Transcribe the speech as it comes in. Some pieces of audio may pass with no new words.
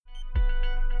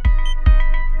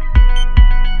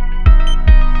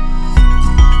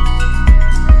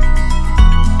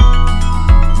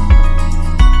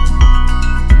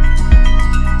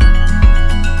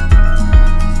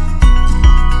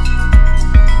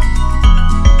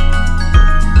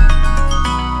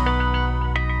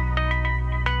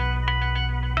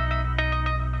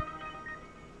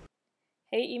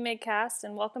MACAST,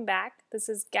 and welcome back. This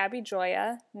is Gabby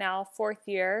Joya, now fourth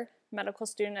year medical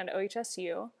student at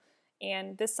OHSU.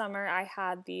 And this summer I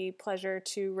had the pleasure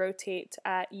to rotate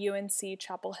at UNC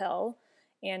Chapel Hill.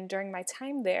 And during my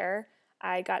time there,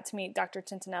 I got to meet Dr.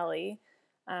 Tintinelli.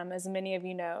 As many of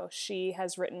you know, she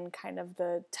has written kind of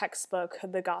the textbook,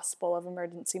 The Gospel of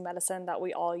Emergency Medicine, that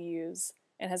we all use,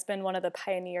 and has been one of the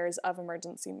pioneers of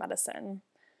emergency medicine.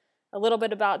 A little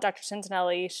bit about Dr.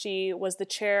 Tintinelli. She was the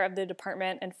chair of the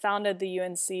department and founded the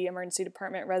UNC Emergency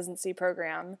Department residency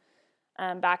program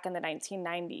back in the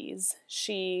 1990s.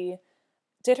 She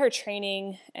did her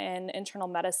training in internal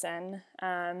medicine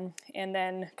and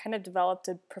then kind of developed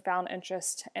a profound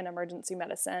interest in emergency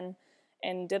medicine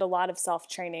and did a lot of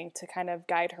self-training to kind of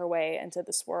guide her way into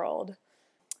this world.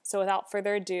 So without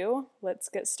further ado, let's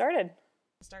get started.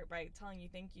 Start by telling you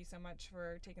thank you so much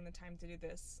for taking the time to do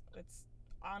this. It's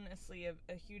honestly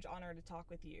a huge honor to talk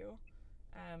with you,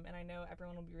 and I know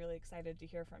everyone will be really excited to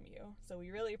hear from you, so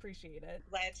we really appreciate it.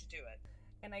 Glad to do it.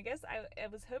 And I guess I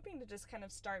was hoping to just kind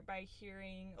of start by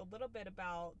hearing a little bit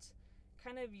about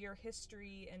kind of your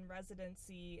history in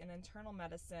residency in internal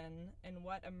medicine and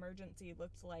what emergency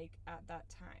looked like at that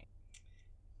time.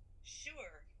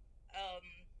 Sure.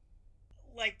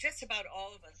 Like just about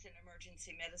all of us in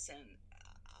emergency medicine,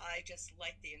 I just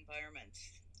like the environment.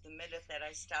 The minute that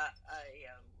I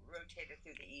rotated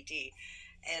through the ED.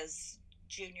 As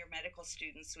junior medical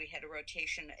students, we had a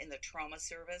rotation in the trauma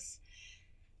service,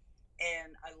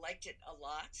 and I liked it a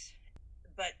lot.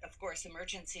 But of course,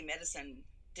 emergency medicine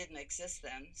didn't exist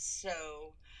then,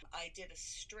 so I did a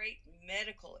straight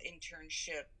medical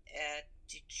internship at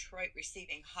Detroit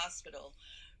Receiving Hospital.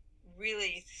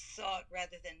 Really thought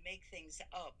rather than make things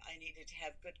up, I needed to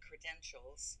have good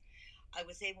credentials. I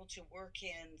was able to work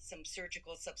in some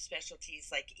surgical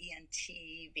subspecialties like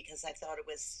ENT because I thought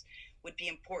it would be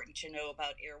important to know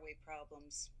about airway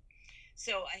problems.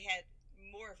 So I had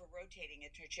more of a rotating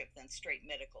internship than straight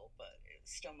medical, but it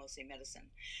was still mostly medicine.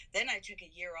 Then I took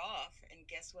a year off, and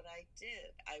guess what I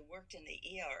did? I worked in the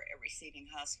ER at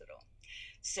Receiving Hospital.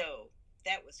 So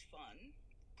that was fun,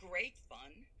 great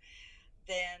fun.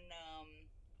 Then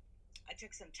I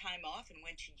took some time off and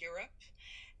went to Europe.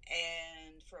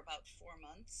 And for about 4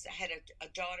 months, I had a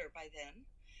daughter by then,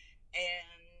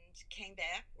 and came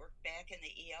back, worked back in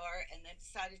the ER, and then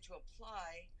decided to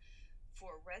apply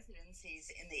for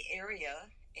residencies in the area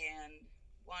and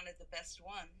wanted the best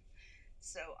one.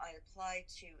 So I applied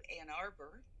to Ann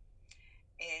Arbor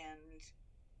and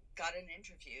got an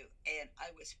interview, and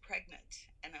I was pregnant.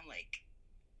 And I'm like,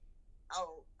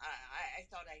 oh, I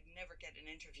thought I'd never get an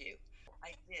interview.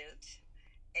 I did,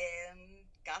 and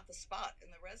got the spot in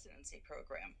the residency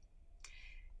program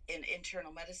in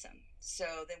internal medicine.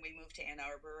 So then we moved to Ann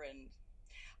Arbor, and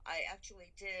I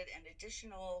actually did an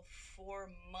additional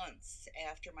 4 months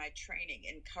after my training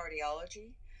in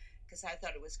cardiology, because I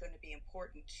thought it was going to be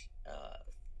important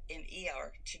in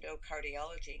ER to know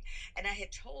cardiology. And I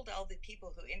had told all the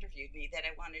people who interviewed me that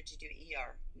I wanted to do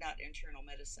ER, not internal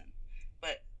medicine,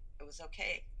 but it was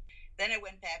okay. Then I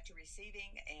went back to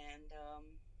receiving and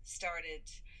started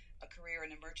a career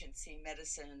in emergency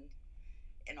medicine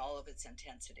in all of its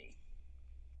intensity.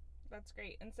 That's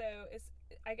great. And so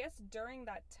I guess during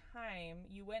that time,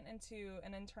 you went into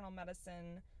an internal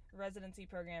medicine residency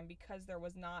program because there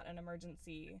was not an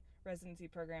emergency residency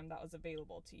program that was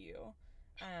available to you.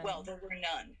 Well, there were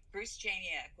none. Bruce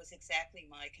Janiak was exactly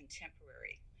my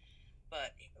contemporary.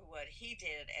 But what he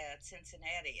did at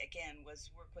Cincinnati, again, was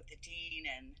work with the dean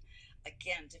and,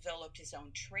 again, developed his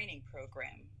own training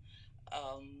program.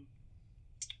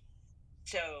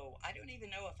 So I don't even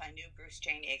know if I knew Bruce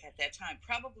Janiak at that time.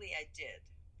 Probably I did.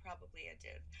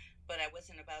 But I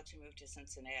wasn't about to move to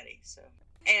Cincinnati. So,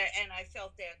 and I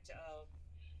felt that,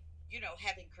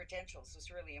 having credentials was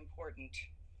really important.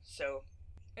 So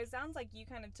it sounds like you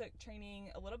kind of took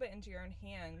training a little bit into your own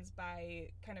hands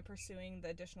by kind of pursuing the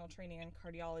additional training in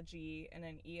cardiology and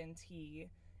in ENT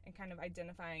and kind of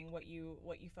identifying what you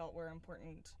felt were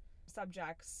important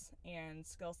subjects and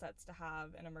skill sets to have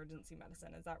in emergency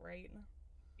medicine. Is that right?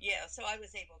 Yeah, so I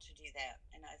was able to do that,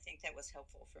 and I think that was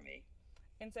helpful for me.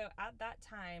 And so at that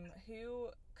time, who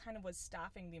kind of was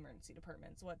staffing the emergency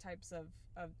departments? What types of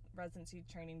residency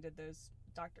training did those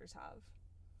doctors have?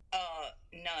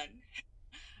 None.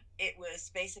 It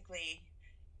was basically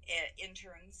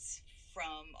interns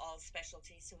from all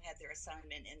specialties who had their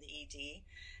assignment in the ED,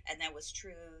 and that was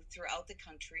true throughout the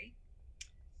country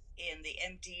in the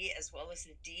MD as well as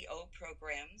the DO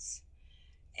programs,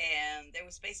 and there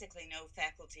was basically no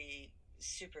faculty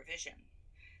supervision.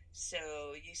 So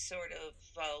you sort of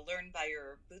learn by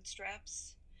your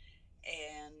bootstraps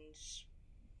and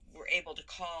were able to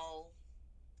call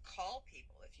call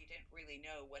people if you didn't really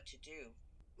know what to do.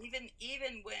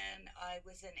 Even when I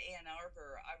was in Ann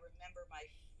Arbor, I remember my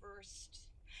first.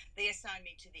 They assigned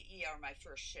me to the ER my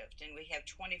first shift, and we have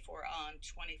 24 on,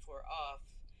 24 off.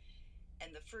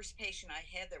 And the first patient I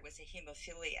had there was a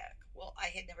hemophiliac. Well, I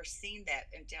had never seen that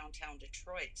in downtown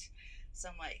Detroit. So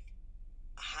I'm like,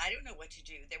 I don't know what to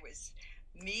do. There was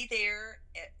me there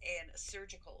and a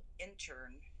surgical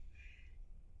intern.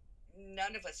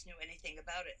 None of us knew anything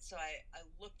about it. So I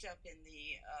looked up in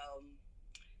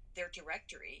their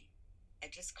directory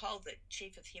and just called the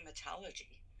chief of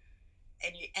hematology.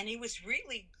 And he was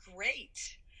really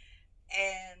great.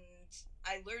 And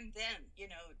I learned then,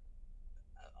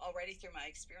 already through my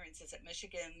experiences at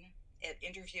Michigan, at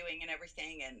interviewing and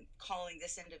everything, and calling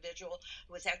this individual,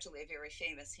 who was actually a very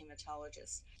famous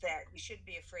hematologist, that we shouldn't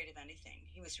be afraid of anything.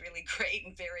 He was really great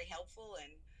and very helpful,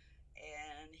 and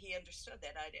he understood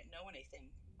that I didn't know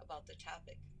anything about the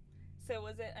topic. So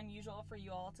was it unusual for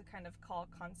you all to kind of call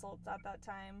consults at that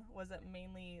time? Was it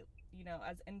mainly,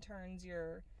 as interns,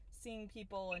 you're seeing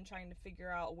people and trying to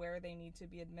figure out where they need to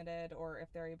be admitted or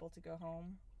if they're able to go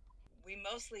home? We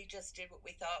mostly just did what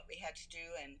we thought we had to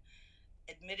do and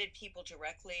admitted people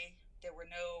directly. There were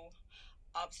no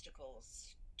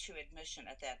obstacles to admission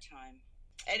at that time.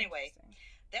 Anyway,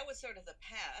 that was sort of the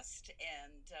past,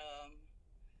 and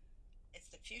it's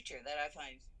the future that I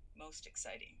find most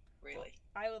exciting, really.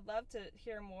 Well, I would love to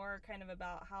hear more kind of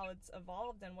about how it's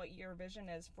evolved and what your vision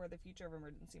is for the future of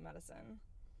emergency medicine.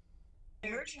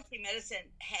 Emergency medicine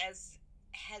has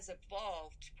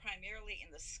evolved primarily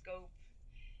in the scope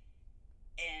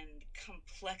and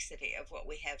complexity of what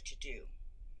we have to do.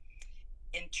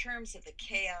 In terms of the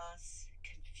chaos,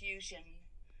 confusion,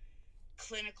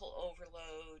 clinical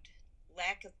overload,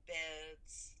 lack of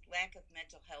beds, lack of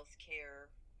mental health care,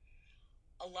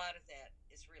 a lot of that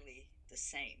is really the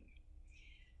same.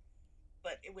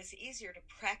 But it was easier to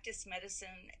practice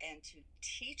medicine and to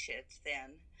teach it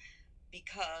then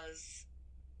because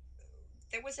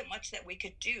there wasn't much that we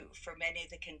could do for many of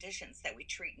the conditions that we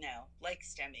treat now, like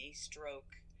STEMI,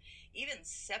 stroke, even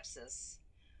sepsis.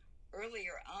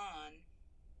 Earlier on,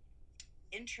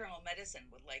 internal medicine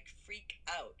would freak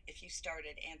out if you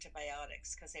started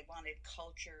antibiotics because they wanted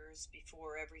cultures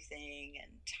before everything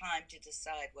and time to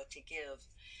decide what to give.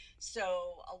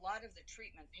 So a lot of the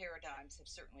treatment paradigms have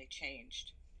certainly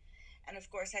changed. And of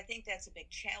course, I think that's a big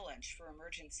challenge for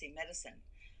emergency medicine.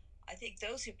 I think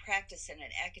those who practice in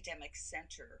an academic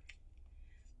center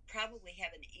probably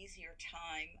have an easier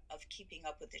time of keeping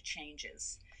up with the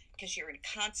changes because you're in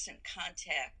constant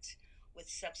contact with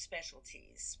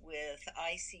subspecialties, with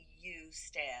ICU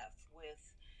staff,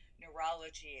 with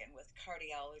neurology, and with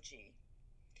cardiology.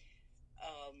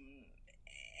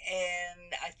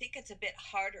 And I think it's a bit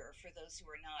harder for those who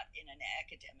are not in an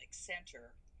academic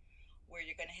center where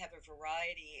you're going to have a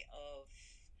variety of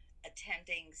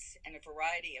attendings and a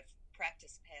variety of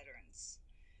practice patterns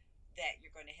that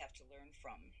you're going to have to learn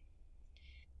from.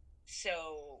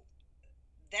 So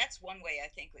that's one way I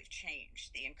think we've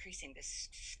changed, the increasing the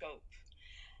scope.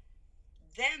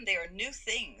 Then there are new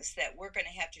things that we're going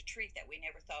to have to treat that we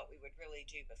never thought we would really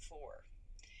do before.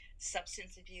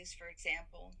 Substance abuse, for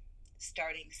example,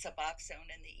 starting Suboxone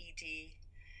in the ED,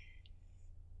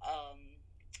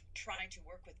 trying to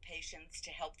work with patients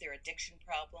to help their addiction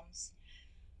problems.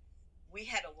 We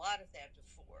had a lot of that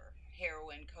before,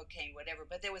 heroin, cocaine, whatever,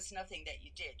 but there was nothing that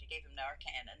you did. You gave them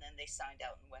Narcan and then they signed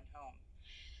out and went home.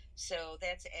 So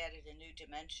that's added a new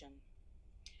dimension.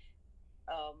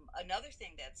 Another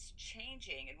thing that's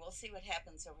changing, and we'll see what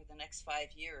happens over the next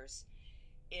 5 years,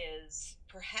 is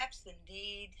perhaps the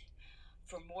need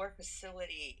for more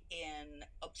facility in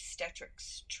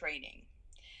obstetrics training.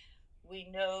 We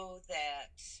know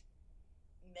that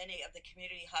many of the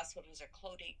community hospitals are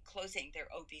closing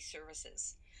their OB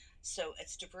services. So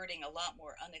it's diverting a lot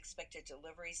more unexpected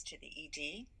deliveries to the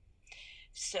ED.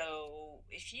 So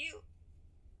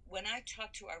when I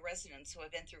talk to our residents who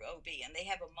have been through OB and they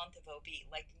have a month of OB,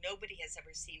 nobody has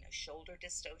ever seen a shoulder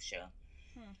dystocia.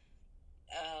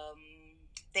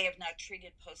 They have not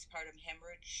treated postpartum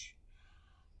hemorrhage.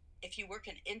 If you work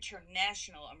in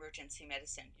international emergency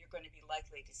medicine, you're going to be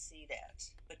likely to see that,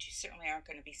 but you certainly aren't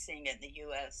going to be seeing it in the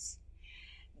U.S.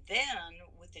 Then,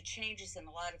 with the changes in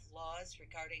a lot of laws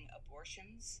regarding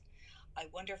abortions, I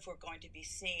wonder if we're going to be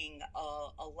seeing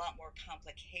a lot more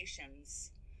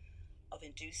complications of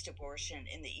induced abortion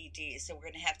in the ED. So we're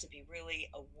going to have to be really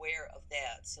aware of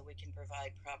that so we can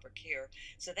provide proper care.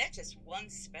 So that's just one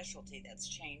specialty that's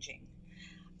changing.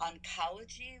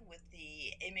 Oncology with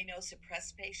the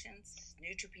immunosuppressed patients,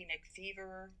 neutropenic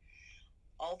fever,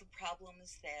 all the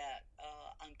problems that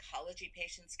oncology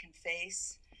patients can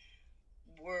face.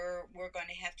 we're going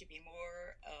to have to be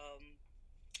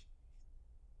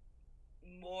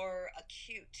more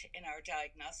acute in our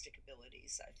diagnostic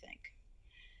abilities, I think.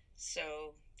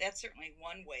 So that's certainly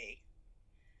one way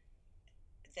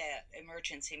that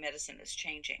emergency medicine is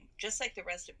changing, just like the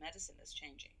rest of medicine is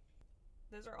changing.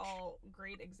 Those are all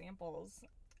great examples.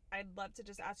 I'd love to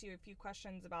just ask you a few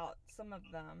questions about some of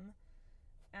them.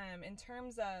 In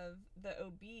terms of the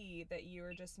OB that you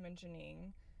were just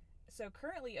mentioning, so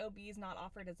currently OB is not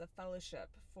offered as a fellowship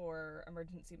for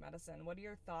emergency medicine. What are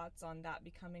your thoughts on that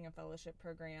becoming a fellowship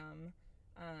program,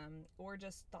 or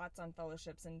just thoughts on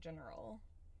fellowships in general?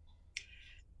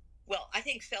 Well, I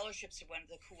think fellowships are one of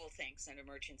the cool things in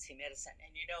emergency medicine.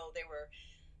 And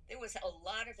there was a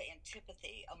lot of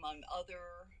antipathy among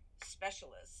other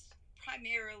specialists,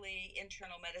 primarily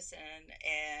internal medicine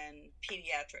and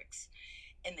pediatrics,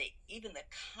 and even the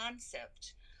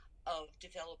concept of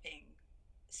developing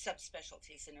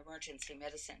subspecialties in emergency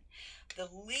medicine. The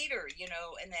leader,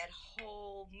 in that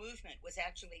whole movement was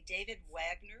actually David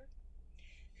Wagner,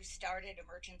 who started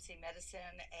emergency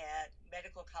medicine at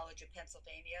Medical College of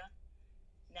Pennsylvania,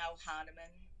 now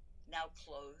Hahnemann, now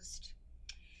closed,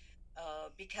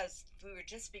 because we were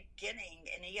just beginning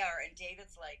in ER, and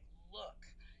David's like, look,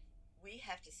 we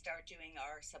have to start doing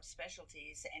our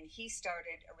subspecialties, and he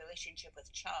started a relationship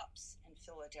with CHOPS in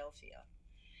Philadelphia.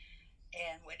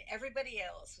 And when everybody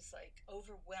else was like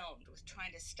overwhelmed with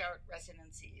trying to start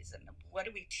residencies and what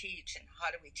do we teach and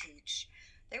how do we teach,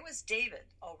 there was David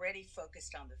already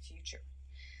focused on the future.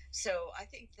 So I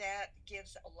think that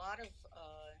gives a lot of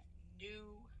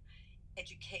new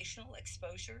educational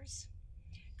exposures,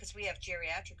 because we have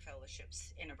geriatric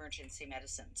fellowships in emergency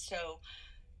medicine. So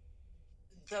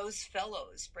those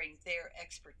fellows bring their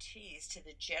expertise to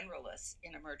the generalists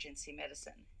in emergency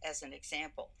medicine, as an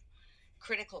example.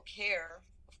 Critical care,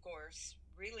 of course,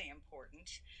 really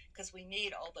important, because we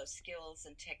need all those skills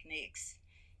and techniques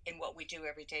in what we do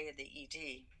every day in the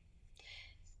ED.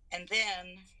 And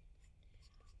then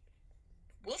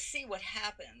we'll see what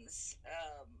happens,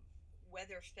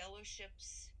 whether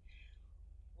fellowships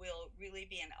will really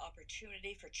be an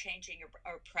opportunity for changing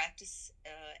our practice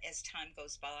as time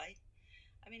goes by.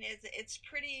 I mean, it's a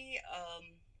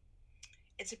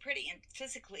pretty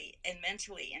physically and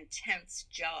mentally intense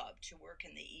job to work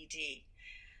in the ED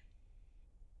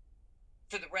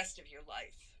for the rest of your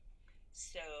life.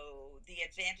 So the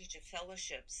advantage of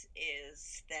fellowships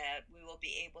is that we will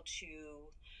be able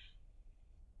to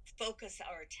focus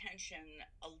our attention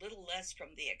a little less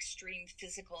from the extreme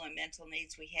physical and mental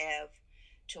needs we have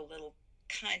to a little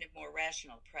kind of more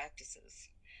rational practices.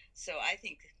 So I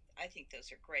think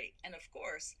those are great. And of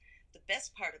course, the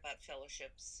best part about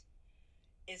fellowships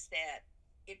is that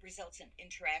it results in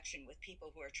interaction with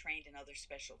people who are trained in other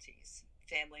specialties: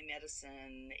 family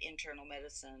medicine, internal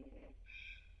medicine,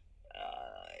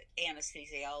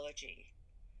 anesthesiology.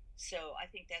 So I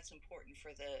think that's important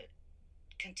for the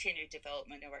continued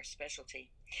development of our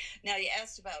specialty. Now, you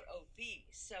asked about OB.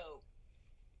 So,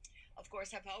 of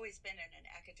course, I've always been in an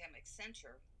academic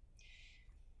center.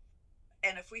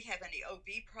 And if we have any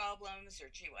OB problems or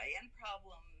GYN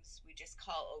problems, we just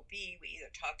call OB. We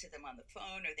either talk to them on the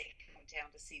phone or they come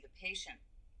down to see the patient.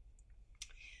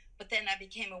 But then I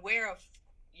became aware of,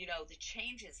 the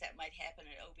changes that might happen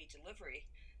in OB delivery.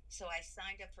 So I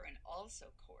signed up for an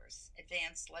ALSO course,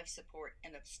 Advanced Life Support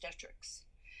in Obstetrics.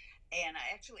 And I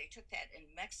actually took that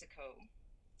in Mexico,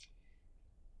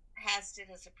 passed it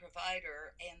as a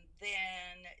provider, and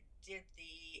then did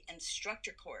the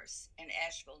instructor course in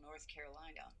Asheville, North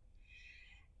Carolina.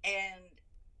 And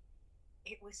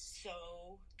it was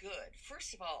so good.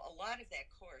 First of all, a lot of that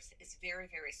course is very,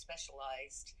 very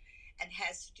specialized and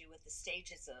has to do with the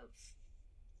stages of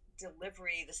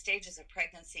delivery, the stages of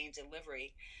pregnancy and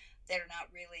delivery that are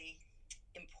not really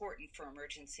important for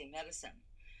emergency medicine.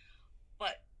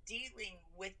 But dealing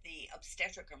with the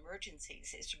obstetric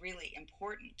emergencies is really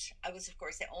important. I was, of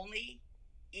course, the only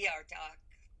ER doc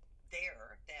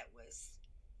there that was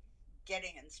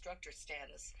getting instructor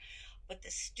status. But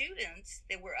the students,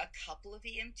 there were a couple of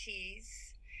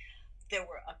EMTs, there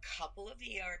were a couple of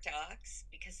ER docs,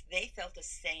 because they felt the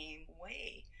same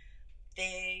way.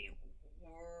 They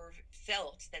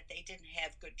felt that they didn't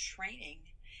have good training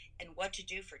in what to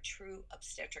do for true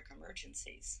obstetric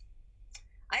emergencies.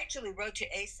 I actually wrote to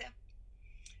ACEP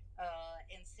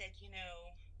and said,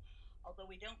 although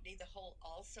we don't need the whole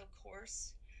ALSO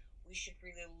course, we should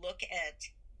really look at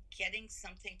getting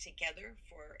something together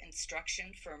for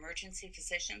instruction for emergency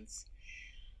physicians.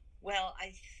 Well,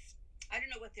 I don't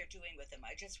know what they're doing with them.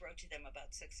 I just wrote to them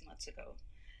about 6 months ago.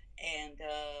 And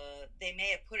they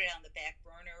may have put it on the back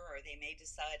burner, or they may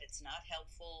decide it's not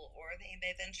helpful, or they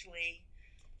may eventually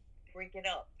break it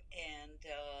up and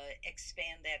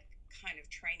expand that kind of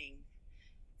training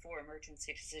for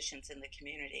emergency physicians in the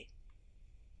community.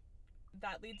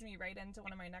 That leads me right into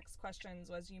one of my next questions.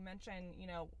 Was you mentioned,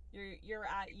 you're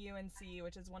at UNC,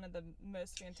 which is one of the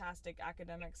most fantastic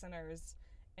academic centers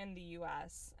in the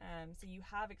U.S. So you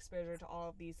have exposure to all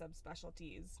of these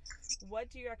subspecialties. What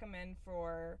do you recommend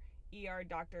for ER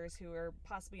doctors who are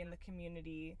possibly in the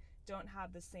community, don't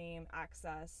have the same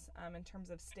access in terms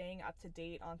of staying up to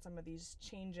date on some of these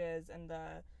changes and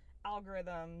the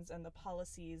algorithms and the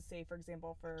policies, say for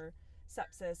example for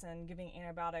sepsis and giving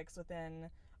antibiotics within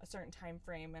a certain time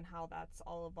frame and how that's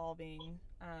all evolving?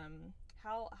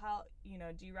 How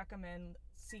do you recommend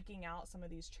seeking out some of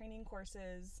these training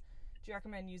courses? Do you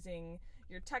recommend using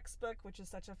your textbook, which is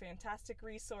such a fantastic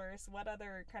resource? What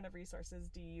other kind of resources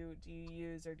do you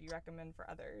use or do you recommend for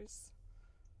others?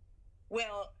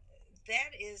 Well,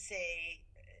 that is a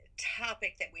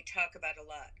topic that we talk about a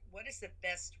lot. What is the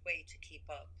best way to keep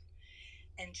up?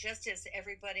 And just as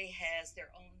everybody has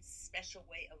their own special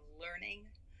way of learning,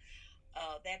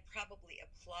 that probably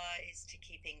applies to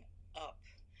keeping up.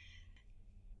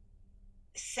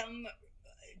 Some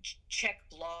check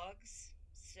blogs.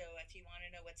 So if you want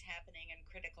to know what's happening in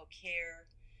critical care,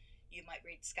 you might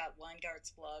read Scott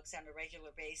Weingardt's blogs on a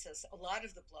regular basis. A lot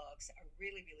of the blogs are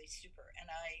really, really super.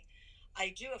 And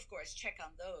I do, of course, check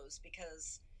on those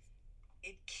because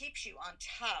it keeps you on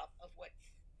top of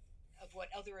what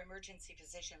other emergency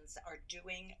physicians are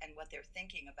doing and what they're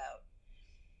thinking about.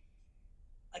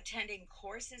 Attending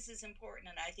courses is important,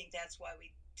 and I think that's why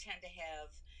we tend to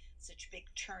have such big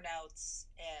turnouts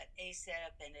at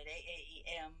ACEP and at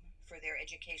AAEM for their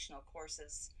educational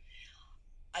courses.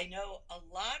 I know a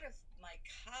lot of my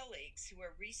colleagues who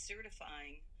are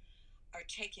recertifying are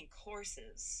taking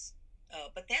courses,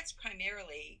 but that's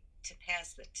primarily to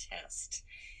pass the test.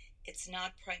 It's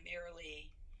not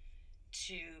primarily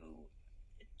to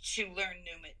learn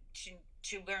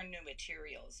new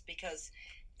materials, because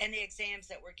any exams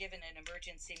that were given in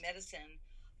emergency medicine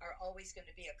are always going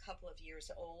to be a couple of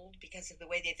years old because of the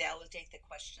way they validate the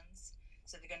questions.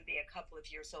 So they're going to be a couple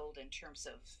of years old in terms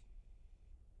of,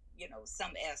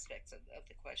 some aspects of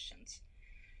the questions.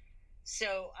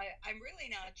 So I'm really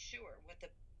not sure what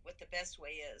the best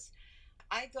way is.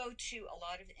 I go to a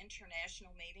lot of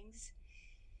international meetings,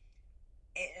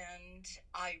 and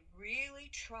I really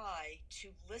try to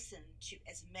listen to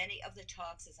as many of the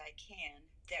talks as I can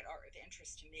that are of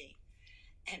interest to me.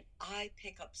 And I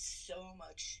pick up so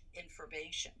much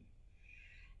information.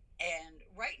 And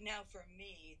right now, for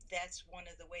me, that's one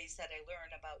of the ways that I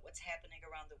learn about what's happening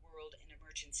around the world in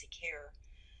emergency care,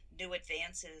 new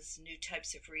advances, new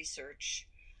types of research.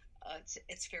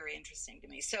 It's very interesting to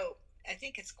me. So I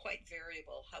think it's quite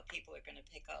variable how people are going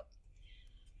to pick up.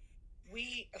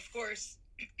 We, of course,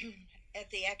 at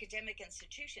the academic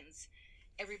institutions,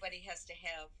 everybody has to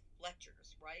have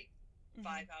lectures, right? Mm-hmm.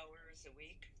 5 hours a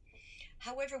week.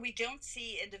 However, we don't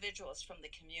see individuals from the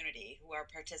community who are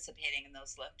participating in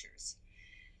those lectures.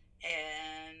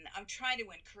 And I'm trying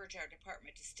to encourage our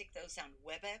department to stick those on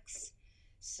WebEx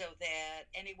so that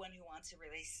anyone who wants to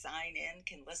really sign in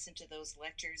can listen to those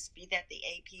lectures, be that the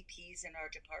APPs in our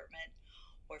department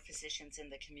or physicians in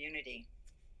the community.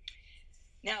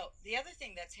 Now, the other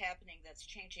thing that's happening that's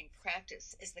changing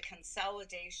practice is the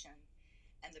consolidation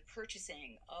and the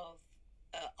purchasing of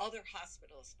other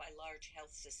hospitals by large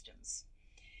health systems.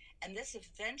 And this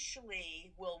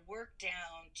eventually will work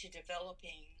down to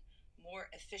developing more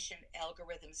efficient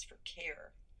algorithms for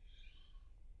care.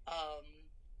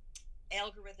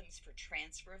 Algorithms for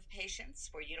transfer of patients,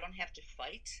 where you don't have to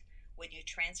fight when you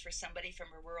transfer somebody from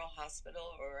a rural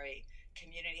hospital or a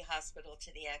community hospital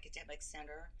to the academic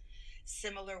center.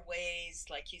 Similar ways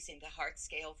like using the heart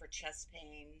scale for chest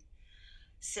pain.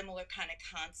 Similar kind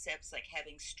of concepts like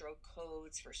having stroke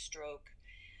codes for stroke.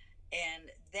 And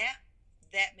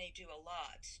that may do a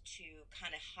lot to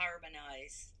kind of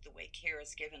harmonize the way care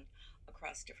is given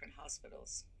across different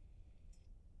hospitals.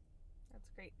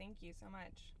 That's great. Thank you so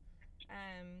much.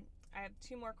 I have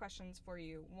 2 more questions for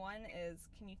you. One is,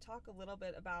 can you talk a little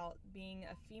bit about being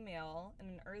a female and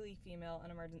an early female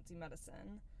in emergency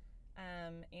medicine?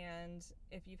 And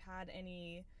if you've had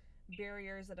any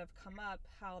barriers that have come up,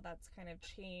 how that's kind of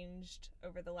changed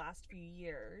over the last few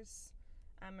years.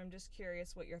 I'm just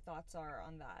curious what your thoughts are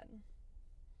on that.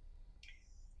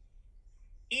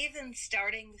 Even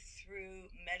starting through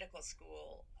medical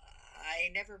school, I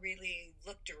never really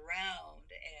looked around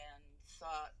and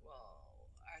thought, well,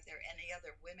 are there any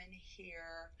other women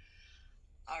here?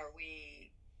 Are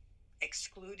we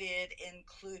excluded,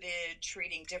 included,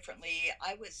 treating differently?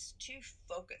 I was too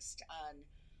focused on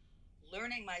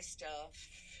learning my stuff,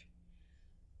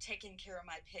 taken care of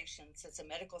my patients as a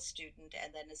medical student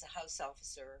and then as a house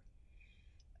officer,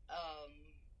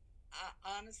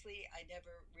 honestly, I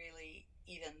never really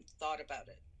even thought about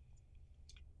it.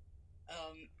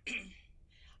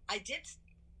 I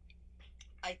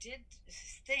did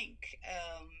think,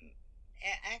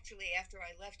 actually, after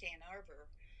I left Ann Arbor,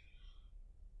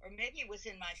 or maybe it was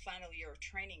in my final year of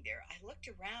training there, I looked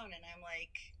around and I'm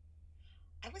like,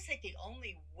 I was like the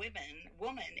only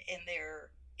woman in their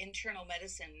internal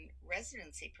medicine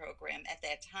residency program at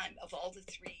that time of all the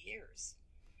 3 years.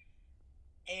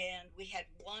 And we had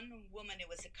one woman who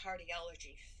was a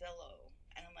cardiology fellow.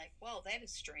 And I'm like, well, that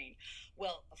is strange.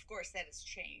 Well, of course, that has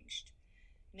changed.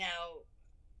 Now,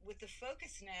 with the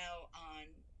focus now on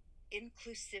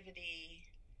inclusivity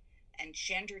and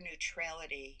gender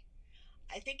neutrality,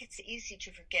 I think it's easy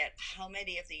to forget how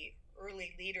many of the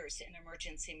early leaders in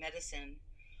emergency medicine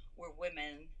were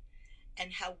women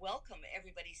and how welcome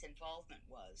everybody's involvement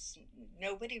was.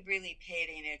 Nobody really paid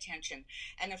any attention.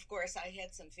 And of course, I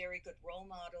had some very good role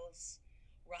models.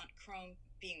 Ron Crone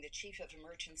being the chief of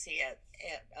emergency at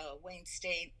Wayne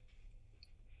State,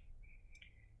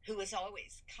 who was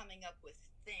always coming up with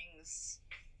things,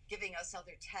 giving us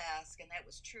other tasks, and that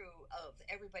was true of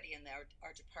everybody in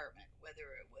our department,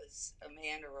 whether it was a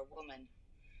man or a woman.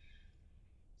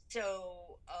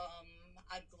 So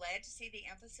I'm glad to see the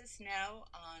emphasis now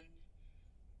on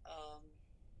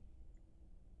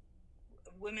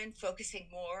women focusing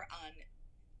more on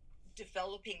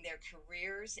developing their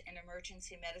careers in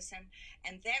emergency medicine,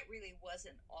 and that really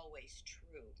wasn't always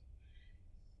true.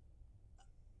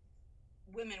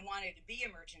 Women wanted to be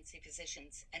emergency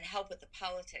physicians and help with the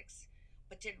politics,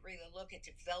 but didn't really look at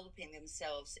developing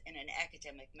themselves in an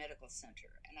academic medical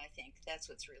center. And I think that's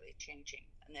what's really changing,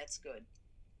 and that's good.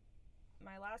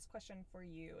 My last question for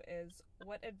you is,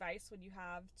 what advice would you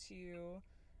have to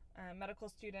medical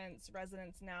students,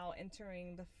 residents now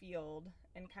entering the field,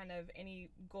 and kind of any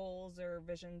goals or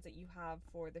visions that you have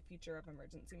for the future of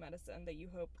emergency medicine that you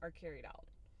hope are carried out?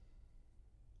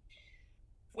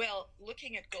 Well,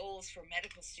 looking at goals for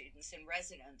medical students and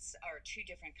residents are two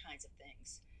different kinds of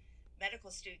things.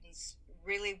 Medical students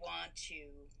really want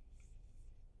to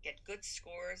get good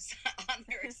scores on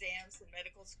their exams in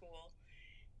medical school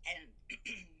and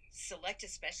select a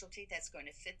specialty that's going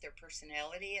to fit their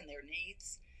personality and their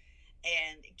needs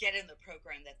and get in the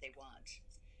program that they want.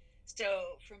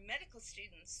 So for medical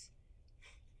students,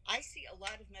 I see a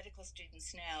lot of medical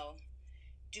students now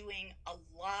doing a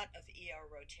lot of ER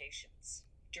rotations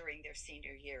during their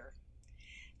senior year.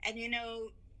 And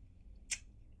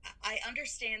I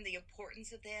understand the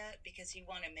importance of that because you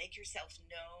want to make yourself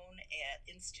known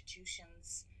at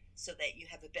institutions so that you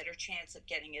have a better chance of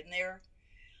getting in there.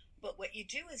 But what you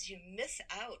do is you miss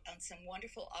out on some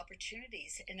wonderful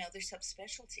opportunities in other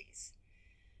subspecialties.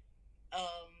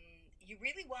 You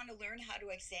really want to learn how to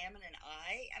examine an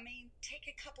eye. I mean, take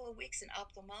a couple of weeks in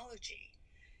ophthalmology.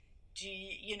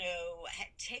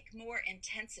 Take more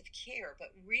intensive care, but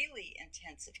really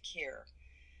intensive care.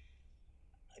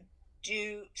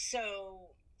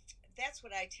 So that's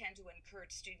what I tend to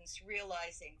encourage students,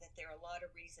 realizing that there are a lot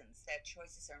of reasons that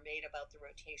choices are made about the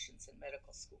rotations in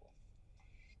medical school.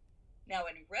 Now,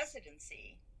 in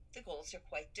residency, the goals are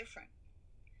quite different.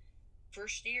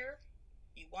 First year,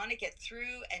 you want to get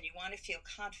through and you want to feel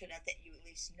confident that you at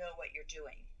least know what you're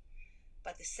doing.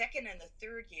 By the second and the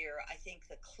third year, I think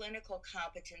the clinical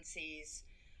competencies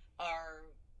are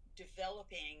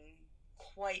developing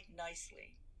quite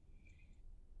nicely.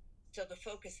 So the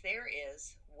focus there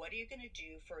is, what are you going to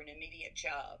do for an immediate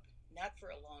job, not for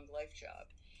a long life job?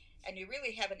 And you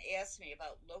really haven't asked me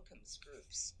about locums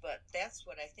groups, but that's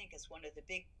what I think is one of the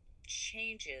big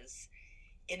changes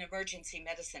in emergency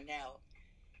medicine now.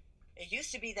 It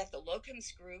used to be that the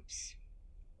locums groups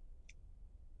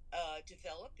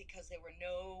developed because there were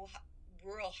no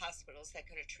rural hospitals that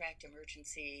could attract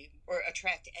emergency or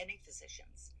attract any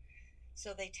physicians.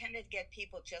 So they tended to get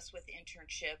people just with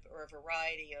internship or a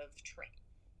variety of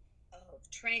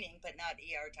training, but not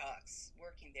ER docs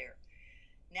working there.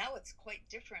 Now it's quite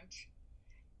different,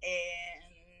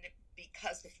 and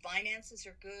because the finances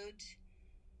are good,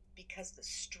 because the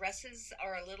stresses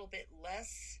are a little bit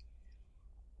less,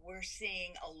 we're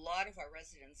seeing a lot of our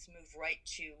residents move right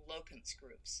to locums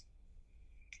groups.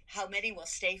 How many will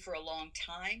stay for a long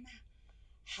time?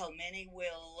 How many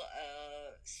will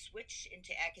switch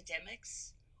into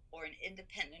academics or an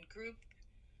independent group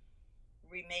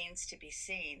remains to be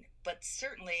seen. But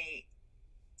certainly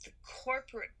the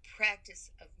corporate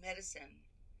practice of medicine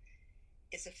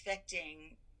is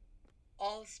affecting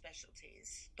all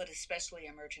specialties, but especially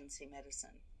emergency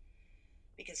medicine,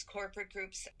 because corporate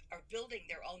groups are building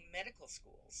their own medical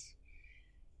schools.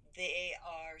 They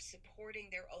are supporting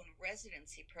their own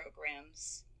residency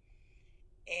programs,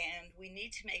 and we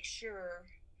need to make sure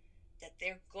that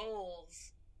their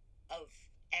goals of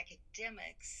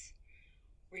academics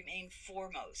remain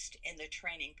foremost in the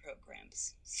training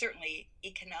programs. Certainly,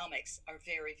 economics are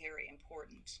very, very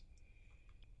important,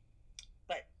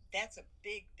 but that's a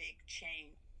big, big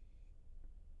change.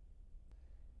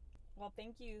 Well,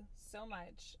 thank you so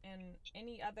much. And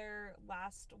any other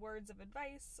last words of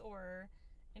advice or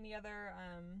any other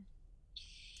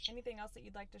anything else that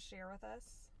you'd like to share with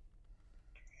us?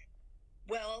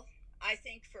 Well, I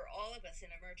think for all of us in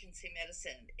emergency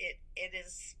medicine, it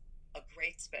is a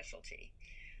great specialty.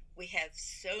 We have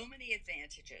so many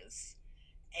advantages,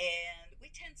 and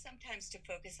we tend sometimes to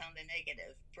focus on the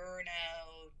negative: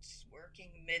 burnout,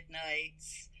 working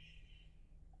midnights,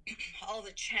 all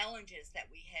the challenges that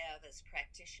we have as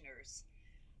practitioners.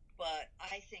 But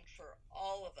I think for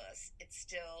all of us, it's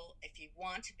still, if you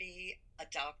want to be a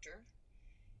doctor,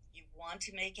 you want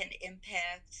to make an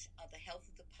impact on the health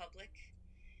of the public,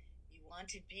 you want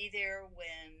to be there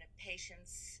when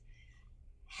patients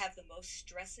have the most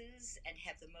stresses and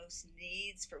have the most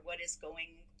needs for what is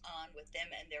going on with them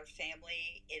and their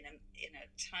family in a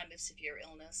time of severe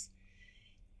illness,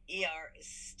 ER is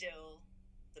still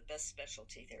the best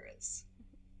specialty there is.